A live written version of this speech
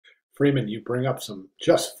Freeman, you bring up some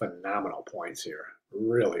just phenomenal points here.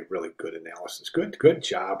 Really, really good analysis. Good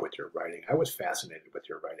job with your writing. I was fascinated with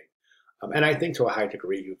your writing. And I think to a high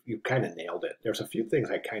degree, you kind of nailed it. There's a few things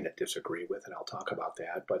I kind of disagree with, and I'll talk about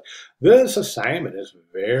that. But this assignment is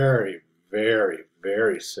very, very,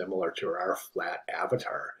 very similar to our flat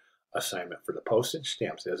avatar assignment for the postage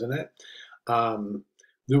stamps, isn't it? Um,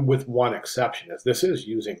 with one exception, is this is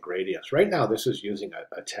using gradients. Right now, this is using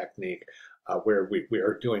a technique where we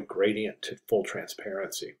are doing gradient to full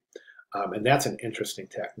transparency. And that's an interesting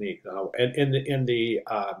technique. And in the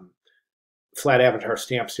flat avatar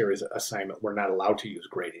stamp series assignment, we're not allowed to use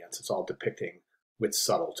gradients. It's all depicting with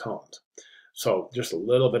subtle tones. So just a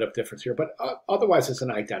little bit of difference here, but otherwise it's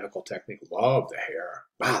an identical technique. Love the hair.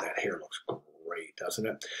 Wow, that hair looks great, doesn't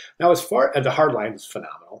it? Now, as far as the hard line is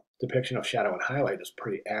phenomenal. Depiction of shadow and highlight is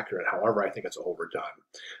pretty accurate. However, I think it's overdone.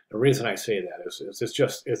 The reason I say that is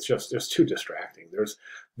it's too distracting.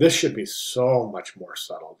 This should be so much more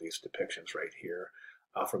subtle, these depictions right here,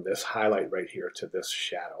 from this highlight right here to this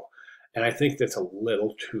shadow. And I think that's a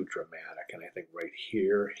little too dramatic. And I think right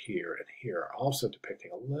here, here, and here are also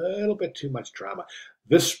depicting a little bit too much drama.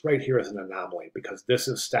 This right here is an anomaly because this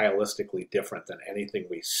is stylistically different than anything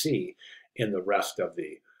we see in the rest of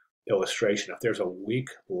the illustration. If there's a weak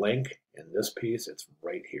link in this piece, it's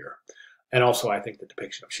right here. And also, I think the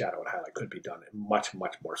depiction of shadow and highlight could be done much,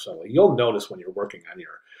 much more subtly. You'll notice when you're working on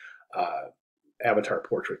your avatar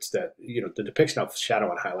portraits that the depiction of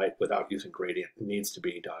shadow and highlight without using gradient needs to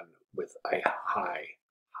be done with a high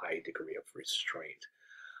degree of restraint.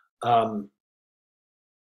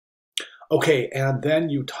 Okay, and then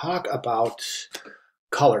you talk about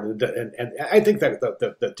color, and I think that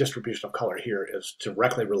the distribution of color here is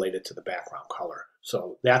directly related to the background color.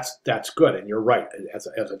 So that's good, and you're right. As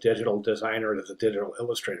a digital designer, as a digital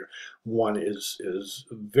illustrator, one is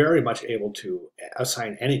very much able to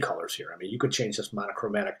assign any colors here. I mean, you could change this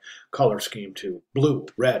monochromatic color scheme to blue,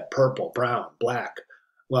 red, purple, brown, black.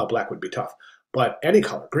 Well, black would be tough, but any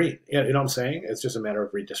color, green. You know what I'm saying? It's just a matter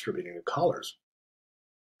of redistributing the colors.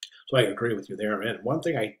 So I agree with you there. And one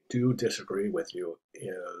thing I do disagree with you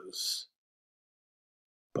is,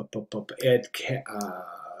 I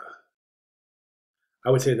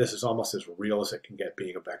would say this is almost as real as it can get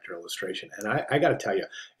being a vector illustration. And I got to tell you,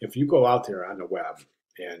 if you go out there on the web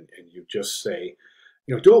and you just say,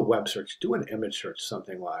 do a web search, do an image search,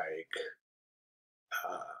 something like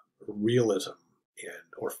realism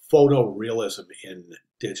or photorealism in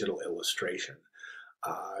digital illustration.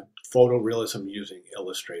 Photorealism using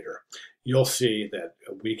Illustrator, you'll see that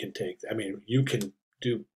we can you can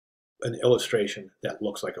do an illustration that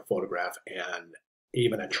looks like a photograph, and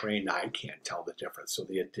even a trained eye can't tell the difference. So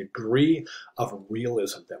the degree of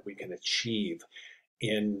realism that we can achieve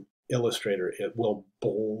in Illustrator, it will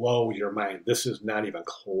blow your mind. This is not even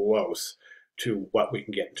close to what we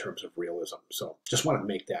can get in terms of realism. So just want to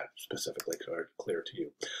make that specifically clear to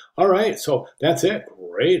you. All right, so that's it.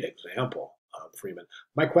 Great example. Freeman.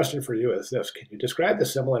 My question for you is this: can you describe the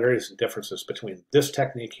similarities and differences between this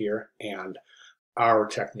technique here and our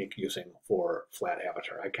technique using for flat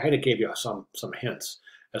avatar? I kind of gave you some hints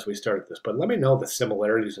as we started this, but let me know the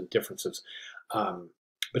similarities and differences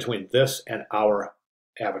between this and our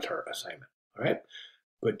avatar assignment. All right.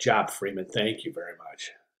 Good job, Freeman. Thank you very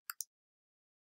much.